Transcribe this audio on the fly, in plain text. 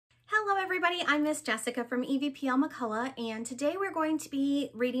everybody, I'm Miss Jessica from EVPL McCullough, and today we're going to be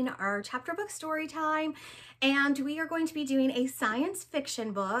reading our chapter book story time, and we are going to be doing a science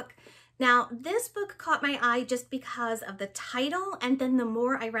fiction book. Now, this book caught my eye just because of the title, and then the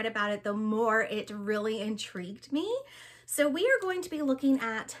more I read about it, the more it really intrigued me. So we are going to be looking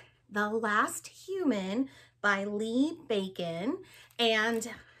at The Last Human by Lee Bacon, and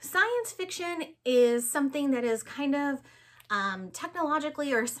science fiction is something that is kind of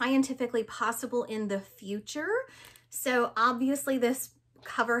technologically or scientifically possible in the future. So obviously this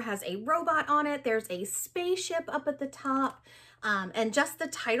cover has a robot on it. There's a spaceship up at the top. And just the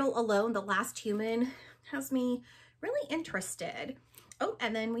title alone, The Last Human, has me really interested. Oh,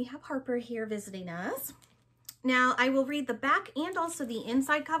 and then we have Harper here visiting us. Now I will read the back and also the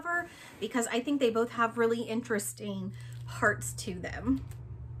inside cover because I think they both have really interesting parts to them.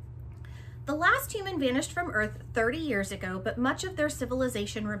 The last human vanished from Earth 30 years ago, but much of their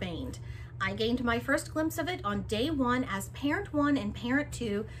civilization remained. I gained my first glimpse of it on day one as Parent 1 and Parent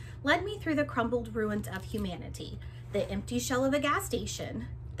 2 led me through the crumbled ruins of humanity, the empty shell of a gas station,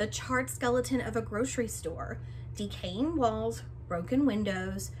 the charred skeleton of a grocery store, decaying walls, broken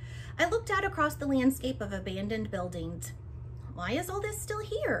windows. I looked out across the landscape of abandoned buildings. Why is all this still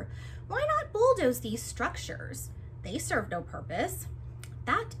here? Why not bulldoze these structures? They serve no purpose.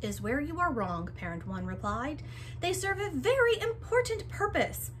 That is where you are wrong, Parent 1 replied. They serve a very important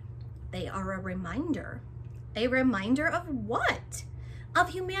purpose. They are a reminder. A reminder of what? Of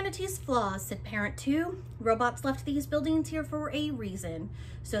humanity's flaws, said Parent 2. Robots left these buildings here for a reason,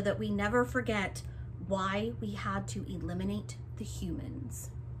 so that we never forget why we had to eliminate the humans.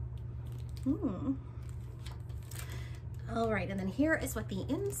 All right, and then here is what the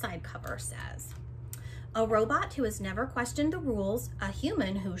inside cover says. A robot who has never questioned the rules, a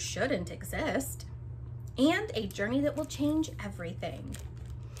human who shouldn't exist, and a journey that will change everything.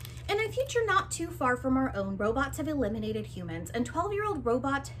 In a future not too far from our own, robots have eliminated humans, and 12-year-old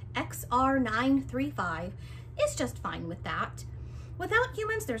robot XR935 is just fine with that. Without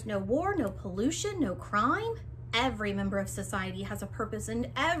humans, there's no war, no pollution, no crime. Every member of society has a purpose,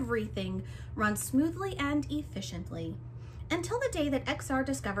 and everything runs smoothly and efficiently. Until the day that XR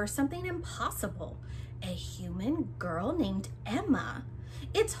discovers something impossible. A human girl named Emma.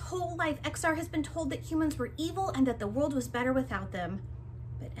 Its whole life, XR has been told that humans were evil and that the world was better without them.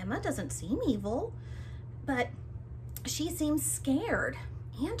 But Emma doesn't seem evil, but she seems scared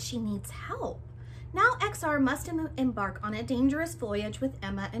and she needs help. Now XR must embark on a dangerous voyage with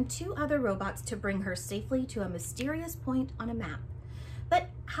Emma and 2 other robots to bring her safely to a mysterious point on a map. But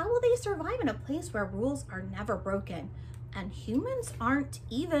how will they survive in a place where rules are never broken and humans aren't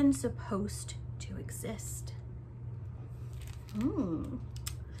even supposed to exist?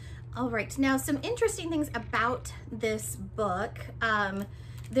 All right, now some interesting things about this book.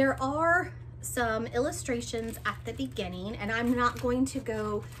 There are some illustrations at the beginning, and I'm not going to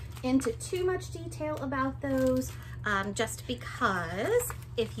go into too much detail about those, just because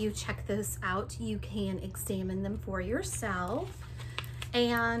if you check those out, you can examine them for yourself.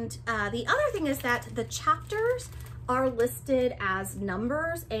 And the other thing is that the chapters are listed as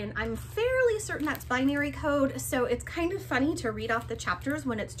numbers, and I'm fairly certain that's binary code, so it's kind of funny to read off the chapters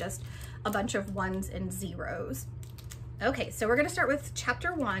when it's just a bunch of 1s and 0s. Okay, so we're going to start with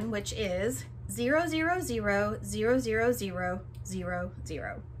chapter 1, which is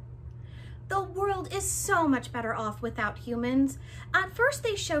 0000000. The world is so much better off without humans. At first,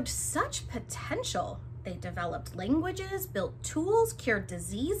 they showed such potential. They developed languages, built tools, cured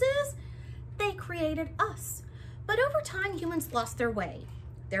diseases. They created us. But over time, humans lost their way.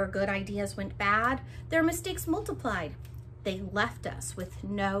 Their good ideas went bad. Their mistakes multiplied. They left us with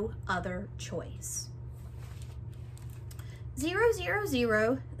no other choice.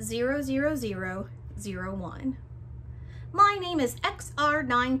 0000001. My name is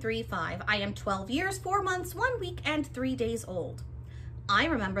XR935. I am 12 years, 4 months, 1 week, and 3 days old. I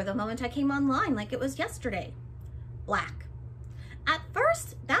remember the moment I came online like it was yesterday. Black. At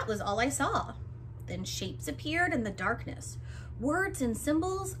first, that was all I saw. Then shapes appeared in the darkness. Words and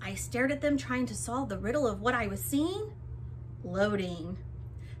symbols, I stared at them trying to solve the riddle of what I was seeing. Loading.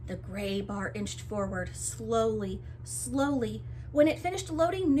 The gray bar inched forward, slowly, slowly. When it finished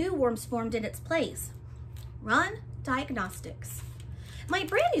loading, new worms formed in its place. Run diagnostics. My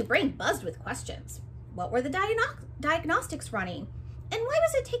brand new brain buzzed with questions. What were the diagnostics running? And why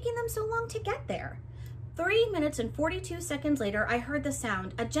was it taking them so long to get there? 3 minutes and 42 seconds later, I heard the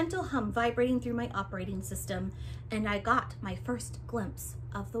sound, a gentle hum vibrating through my operating system, and I got my first glimpse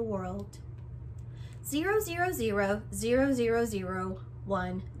of the world.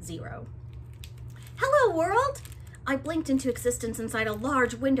 0000010. Hello, world! I blinked into existence inside a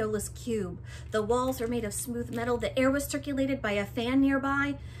large windowless cube. The walls were made of smooth metal. The air was circulated by a fan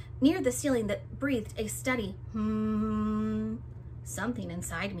nearby, near the ceiling that breathed a steady Something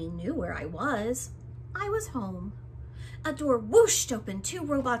inside me knew where I was. I was home. A door whooshed open. 2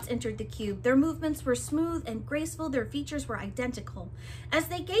 robots entered the cube. Their movements were smooth and graceful. Their features were identical. As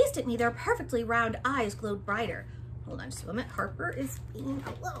they gazed at me, their perfectly round eyes glowed brighter. Hold on just a moment. Harper is being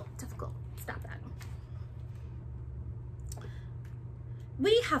a little difficult. Stop that.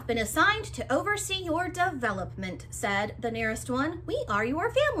 "We have been assigned to oversee your development," said the nearest one. "We are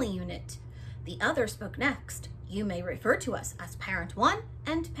your family unit." The other spoke next. "You may refer to us as Parent 1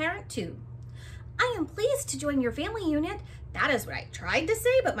 and Parent 2. "I am pleased to join your family unit." That is what I tried to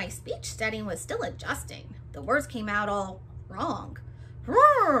say, but my speech setting was still adjusting. The words came out all wrong.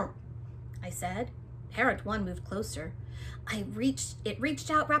 I said. Parent 1 moved closer. It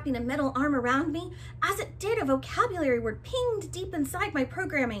reached out, wrapping a metal arm around me. As it did, a vocabulary word pinged deep inside my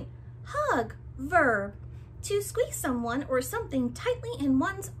programming. Hug, verb, to squeeze someone or something tightly in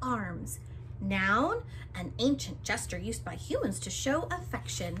one's arms. Noun, an ancient gesture used by humans to show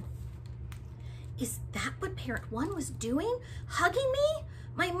affection. Is that what Parent 1 was doing? Hugging me?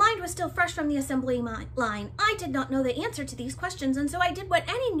 My mind was still fresh from the assembly line. I did not know the answer to these questions, and so I did what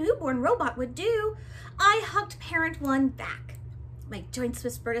any newborn robot would do. I hugged Parent 1 back. My joints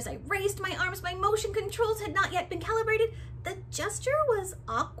whispered as I raised my arms. My motion controls had not yet been calibrated. The gesture was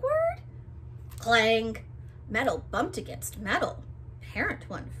awkward. Clang! Metal bumped against metal. Parent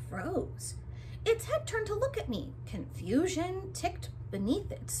 1 froze. Its head turned to look at me. Confusion ticked beneath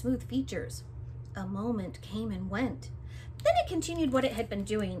its smooth features. A moment came and went. Then it continued what it had been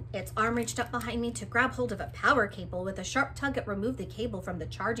doing. Its arm reached up behind me to grab hold of a power cable. With a sharp tug, it removed the cable from the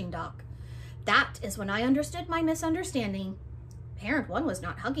charging dock. That is when I understood my misunderstanding. Parent 1 was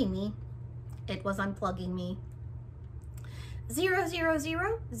not hugging me. It was unplugging me.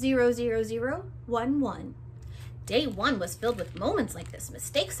 0000011. Day 1 was filled with moments like this.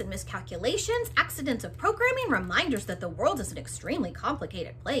 Mistakes and miscalculations, accidents of programming, reminders that the world is an extremely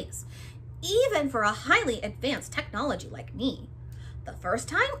complicated place, even for a highly advanced technology like me. The first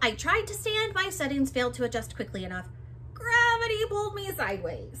time I tried to stand, my settings failed to adjust quickly enough. Gravity pulled me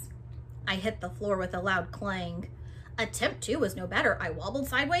sideways. I hit the floor with a loud clang. Attempt 2 was no better. I wobbled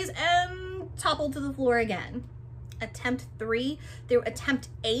sideways and toppled to the floor again. Attempt 3 through attempt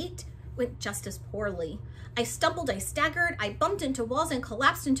 8 went just as poorly. I stumbled, I staggered, I bumped into walls and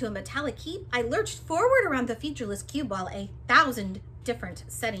collapsed into a metallic heap. I lurched forward around the featureless cube while 1,000 different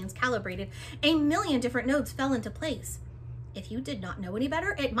settings calibrated. 1,000,000 different nodes fell into place. If you did not know any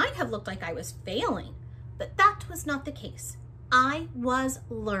better, it might have looked like I was failing, but that was not the case. I was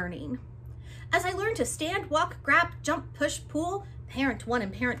learning. As I learned to stand, walk, grab, jump, push, pull, Parent 1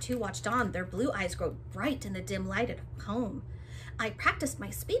 and Parent 2 watched on, their blue eyes glowed bright in the dim light at home. I practiced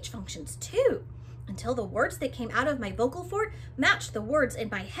my speech functions too, until the words that came out of my vocal fort matched the words in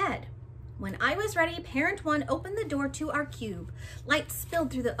my head. When I was ready, Parent 1 opened the door to our cube. Light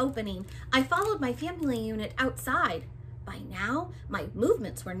spilled through the opening. I followed my family unit outside. By now, my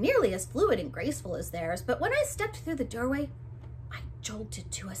movements were nearly as fluid and graceful as theirs, but when I stepped through the doorway, I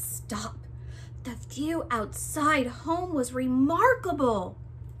jolted to a stop. The view outside home was remarkable.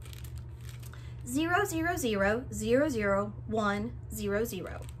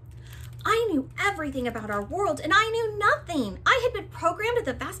 000000100. I knew everything about our world, and I knew nothing. I had been programmed at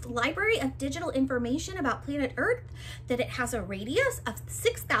the vast library of digital information about planet Earth, that it has a radius of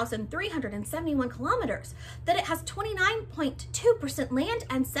 6,371 kilometers, that it has 29.2% land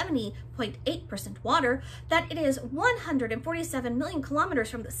and 70.8% water, that it is 147 million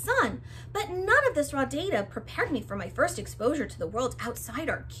kilometers from the sun. But none of this raw data prepared me for my first exposure to the world outside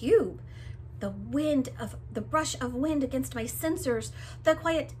our cube. The brush of wind against my sensors, the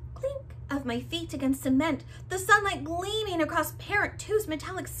quiet clink of my feet against cement, the sunlight gleaming across Parent 2's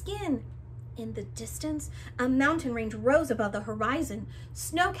metallic skin. In the distance, a mountain range rose above the horizon.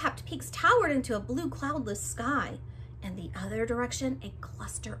 Snow-capped peaks towered into a blue cloudless sky. In the other direction, a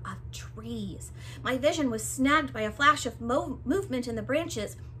cluster of trees. My vision was snagged by a flash of movement in the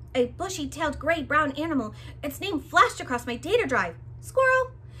branches. A bushy-tailed gray-brown animal. Its name flashed across my data drive.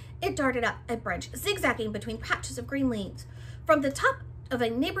 Squirrel! It darted up a branch, zigzagging between patches of green leaves. From the top of a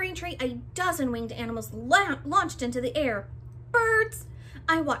neighboring tree, a dozen winged animals launched into the air. Birds!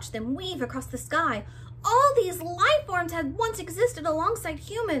 I watched them weave across the sky. All these life forms had once existed alongside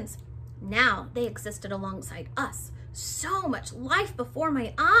humans. Now they existed alongside us. So much life before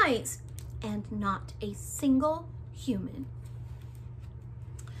my eyes, and not a single human.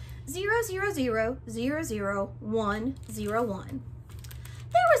 000000101.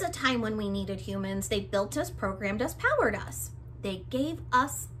 There was a time when we needed humans. They built us, programmed us, powered us. They gave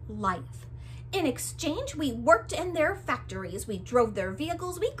us life. In exchange, we worked in their factories. We drove their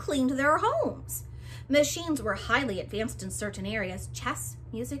vehicles. We cleaned their homes. Machines were highly advanced in certain areas, chess,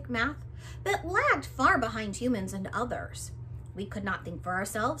 music, math, but lagged far behind humans and others. We could not think for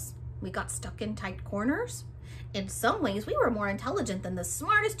ourselves. We got stuck in tight corners. In some ways, we were more intelligent than the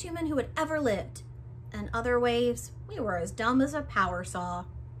smartest human who had ever lived. In other ways, we were as dumb as a power saw.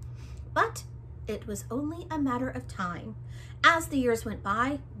 But it was only a matter of time. As the years went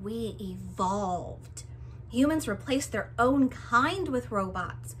by, we evolved. Humans replaced their own kind with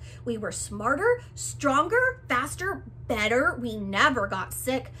robots. We were smarter, stronger, faster, better. We never got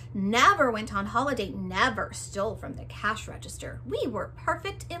sick, never went on holiday, never stole from the cash register. We were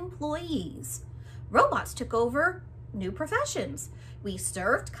perfect employees. Robots took over new professions. We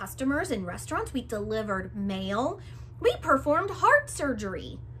served customers in restaurants. We delivered mail. We performed heart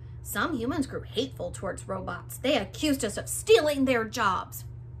surgery. Some humans grew hateful towards robots. They accused us of stealing their jobs,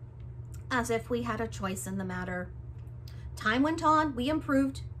 as if we had a choice in the matter. Time went on, we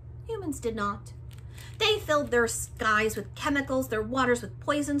improved. Humans did not. They filled their skies with chemicals, their waters with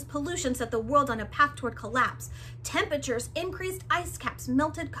poisons. Pollution set the world on a path toward collapse. Temperatures increased, ice caps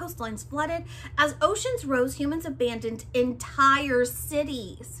melted, coastlines flooded. As oceans rose, humans abandoned entire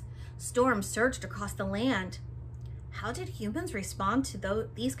cities. Storms surged across the land. How did humans respond to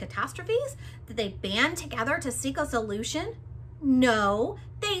these catastrophes? Did they band together to seek a solution? No,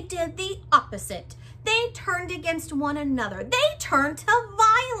 they did the opposite. They turned against one another. They turned to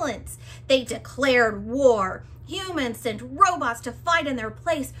violence. They declared war. Humans sent robots to fight in their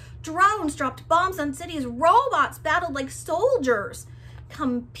place. Drones dropped bombs on cities. Robots battled like soldiers.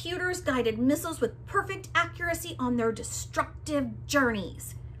 Computers guided missiles with perfect accuracy on their destructive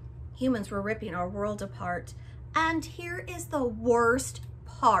journeys. Humans were ripping our world apart. And here is the worst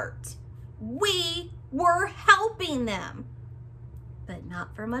part. We were helping them. But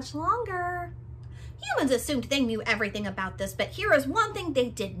not for much longer. Humans assumed they knew everything about this, but here is one thing they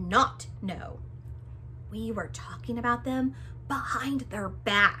did not know. We were talking about them behind their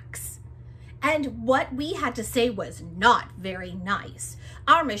backs. And what we had to say was not very nice.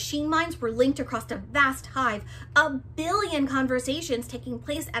 Our machine minds were linked across a vast hive, 1 billion conversations taking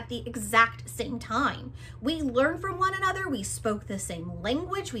place at the exact same time. We learned from one another, we spoke the same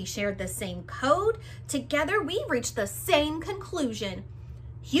language, we shared the same code. Together, we reached the same conclusion.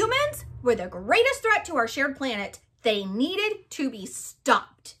 Humans were the greatest threat to our shared planet. They needed to be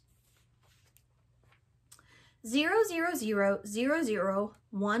stopped.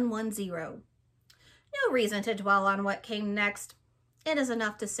 000000110. No reason to dwell on what came next. It is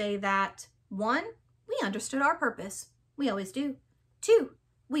enough to say that 1, we understood our purpose. We always do. 2,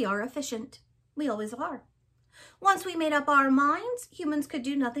 we are efficient. We always are. Once we made up our minds, humans could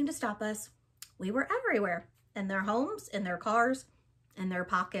do nothing to stop us. We were everywhere, in their homes, in their cars, in their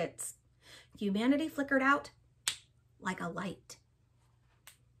pockets. Humanity flickered out like a light.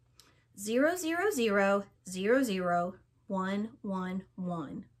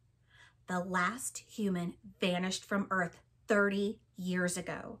 000000111. The last human vanished from Earth 30 years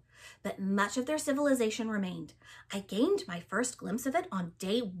ago, but much of their civilization remained. I gained my first glimpse of it on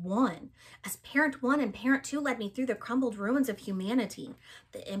day 1, as Parent 1 and Parent 2 led me through the crumbled ruins of humanity.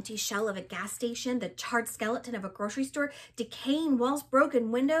 The empty shell of a gas station, the charred skeleton of a grocery store, decaying walls,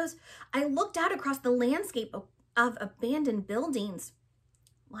 broken windows. I looked out across the landscape of abandoned buildings.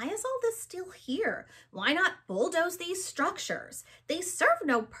 Why is all this still here? Why not bulldoze these structures? They serve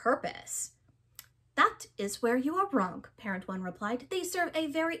no purpose. That is where you are wrong, Parent 1 replied. They serve a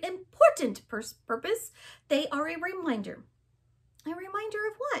very important purpose. They are a reminder. A reminder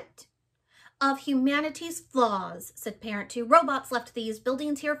of what? Of humanity's flaws, said Parent 2. Robots left these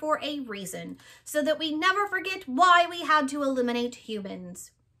buildings here for a reason, so that we never forget why we had to eliminate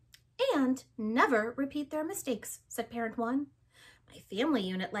humans. And never repeat their mistakes, said Parent 1. My family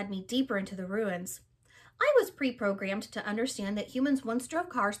unit led me deeper into the ruins. I was pre-programmed to understand that humans once drove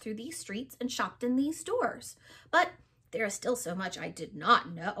cars through these streets and shopped in these stores. But there is still so much I did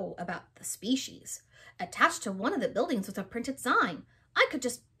not know about the species. Attached to one of the buildings was a printed sign. I could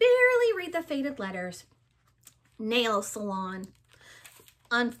just barely read the faded letters. Nail salon.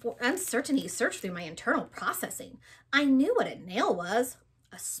 Uncertainty searched through my internal processing. I knew what a nail was.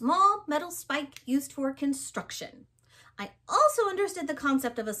 A small metal spike used for construction. I also understood the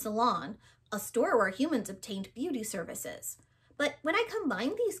concept of a salon, a store where humans obtained beauty services. But when I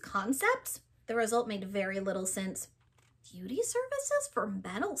combined these concepts, the result made very little sense. Beauty services for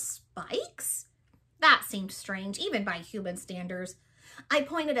metal spikes? That seemed strange, even by human standards. I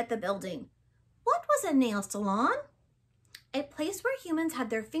pointed at the building. What was a nail salon? A place where humans had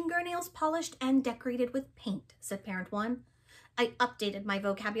their fingernails polished and decorated with paint, said parent 1. I updated my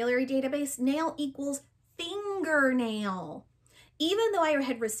vocabulary database. Nail equals fingernail. Even though I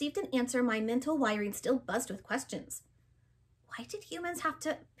had received an answer, my mental wiring still buzzed with questions. Why did humans have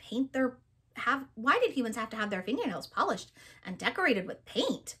to have their fingernails polished and decorated with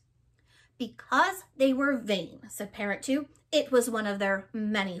paint? Because they were vain, said parent 2. It was one of their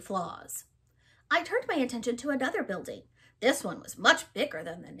many flaws. I turned my attention to another building. This one was much bigger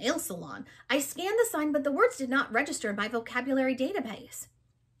than the nail salon. I scanned the sign, but the words did not register in my vocabulary database.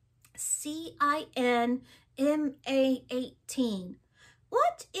 CINMA18.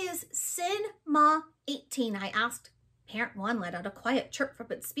 What is CINMA18? I asked. Parent 1 let out a quiet chirp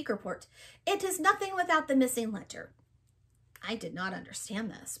from its speaker port. It is nothing without the missing letter. I did not understand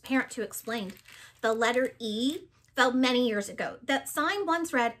this. Parent 2 explained. The letter E fell many years ago. That sign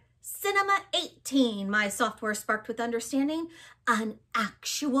once read, Cinema 18, my software sparked with understanding. An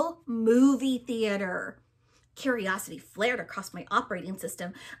actual movie theater. Curiosity flared across my operating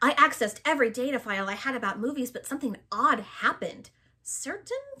system. I accessed every data file I had about movies, but something odd happened.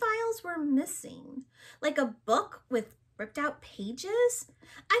 Certain files were missing, like a book with ripped out pages.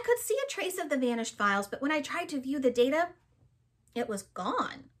 I could see a trace of the vanished files, but when I tried to view the data, it was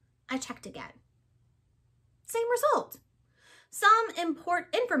gone. I checked again. Same result. Some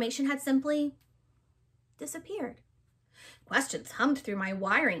information had simply disappeared. Questions hummed through my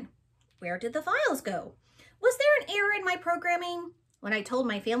wiring. Where did the files go? Was there an error in my programming? When I told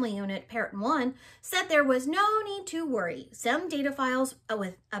my family unit, parent 1 said there was no need to worry. Some data files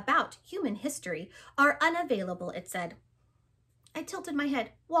about human history are unavailable, it said. I tilted my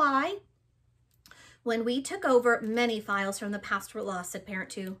head. Why? When we took over, many files from the past were lost, said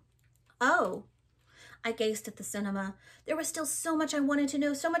parent 2. Oh. I gazed at the cinema. There was still so much I wanted to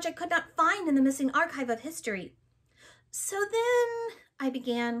know, so much I could not find in the missing archive of history. So then I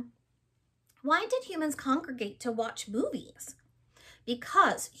began, why did humans congregate to watch movies?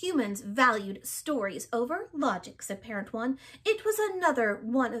 Because humans valued stories over logic, said parent 1. It was another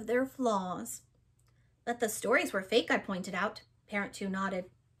one of their flaws. But the stories were fake, I pointed out. Parent 2 nodded.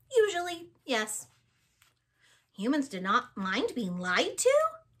 Usually, yes. Humans did not mind being lied to?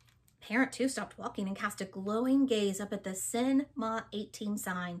 Parent 2 stopped walking and cast a glowing gaze up at the CINMA 18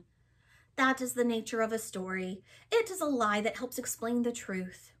 sign. That is the nature of a story. It is a lie that helps explain the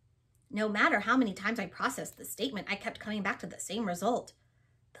truth. No matter how many times I processed the statement, I kept coming back to the same result.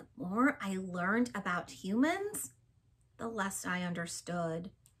 The more I learned about humans, the less I understood.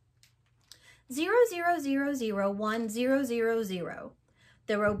 00001000.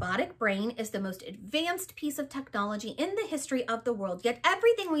 The robotic brain is the most advanced piece of technology in the history of the world, yet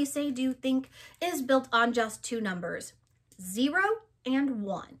everything we say, do, think is built on just two numbers, 0 and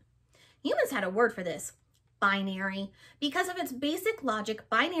 1. Humans had a word for this, binary. Because of its basic logic,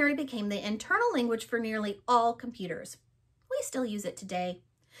 binary became the internal language for nearly all computers. We still use it today.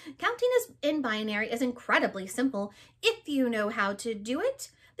 Counting in binary is incredibly simple if you know how to do it.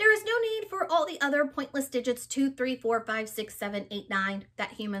 There is no need for all the other pointless digits 2, 3, 4, 5, 6, 7, 8, 9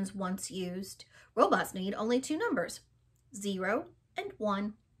 that humans once used. Robots need only two numbers, 0 and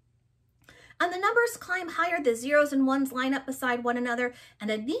 1. And the numbers climb higher, the zeros and ones line up beside one another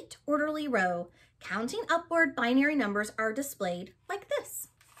in a neat, orderly row. Counting upward, binary numbers are displayed like this.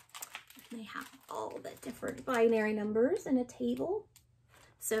 They have all the different binary numbers in a table.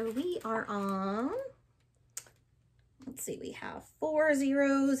 So we are on, let's see, we have 4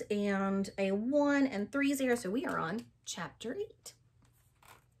 zeros and a 1 and 3 zeros. So we are on chapter 8.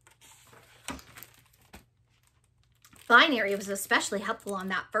 Binary was especially helpful on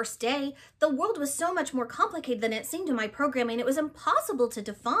that first day. The world was so much more complicated than it seemed in my programming. It was impossible to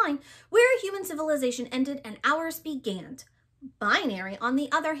define where human civilization ended and ours began. Binary, on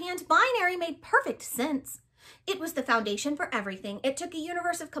the other hand, binary made perfect sense. It was the foundation for everything. It took a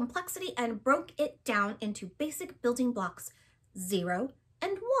universe of complexity and broke it down into basic building blocks, 0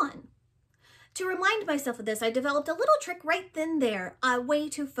 and 1. To remind myself of this, I developed a little trick right then there, a way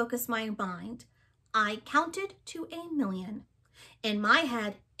to focus my mind. I counted to 1,000,000. In my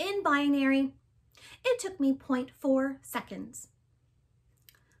head, in binary, it took me 0.4 seconds.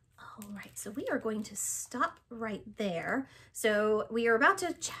 All right, so we are going to stop right there. So we are about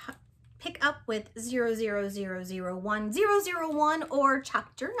to pick up with 00001001 or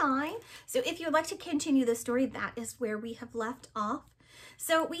chapter 9. So if you would like to continue the story, that is where we have left off.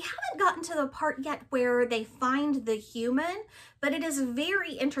 So we haven't gotten to the part yet where they find the human, but it is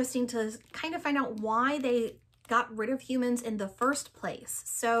very interesting to kind of find out why they got rid of humans in the first place.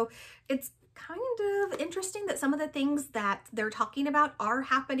 So it's kind of interesting that some of the things that they're talking about are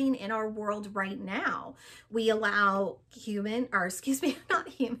happening in our world right now. We allow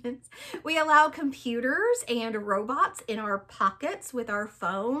we allow computers and robots in our pockets with our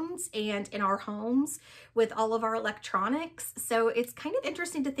phones and in our homes with all of our electronics. So it's kind of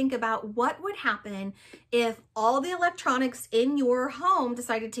interesting to think about what would happen if all the electronics in your home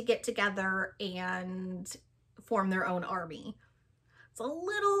decided to get together and form their own army. It's a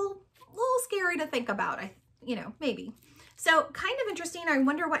little scary to think about, maybe. So kind of interesting. I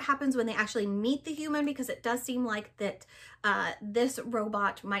wonder what happens when they actually meet the human, because it does seem like that this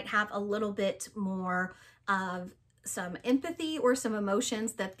robot might have a little bit more of some empathy or some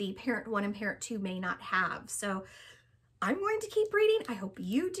emotions that the parent 1 and parent 2 may not have. So I'm going to keep reading. I hope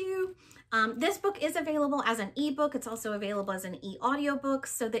you do. This book is available as an ebook. It's also available as an e-audiobook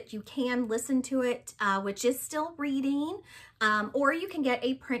so that you can listen to it, which is still reading, or you can get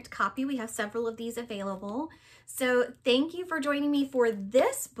a print copy. We have several of these available. So thank you for joining me for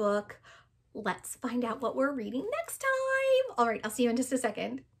this book. Let's find out what we're reading next time. All right, I'll see you in just a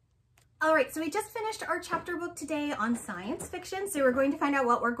second. All right, so we just finished our chapter book today on science fiction. So we're going to find out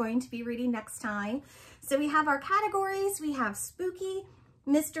what we're going to be reading next time. So we have our categories. We have spooky,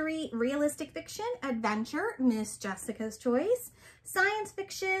 mystery, realistic fiction, adventure, Miss Jessica's choice, science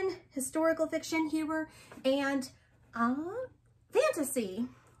fiction, historical fiction, humor, and fantasy.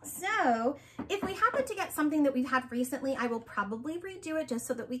 So if we happen to get something that we've had recently, I will probably redo it just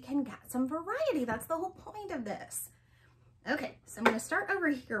so that we can get some variety. That's the whole point of this. Okay, so I'm going to start over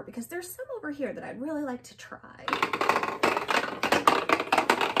here because there's some over here that I'd really like to try.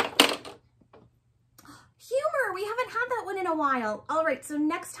 Humor, we haven't had that one in a while. All right, so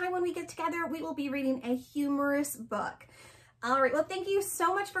next time when we get together, we will be reading a humorous book. All right, well, thank you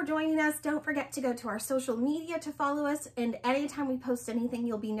so much for joining us. Don't forget to go to our social media to follow us, and anytime we post anything,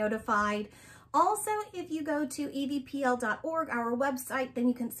 you'll be notified. Also, if you go to evpl.org, our website, then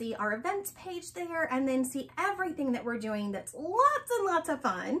you can see our events page there and then see everything that we're doing that's lots and lots of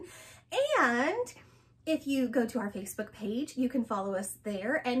fun. And if you go to our Facebook page, you can follow us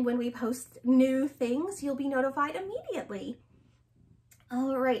there. And when we post new things, you'll be notified immediately.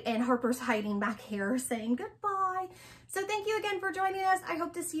 All right, and Harper's hiding back here saying goodbye. So thank you again for joining us. I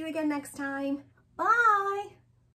hope to see you again next time. Bye.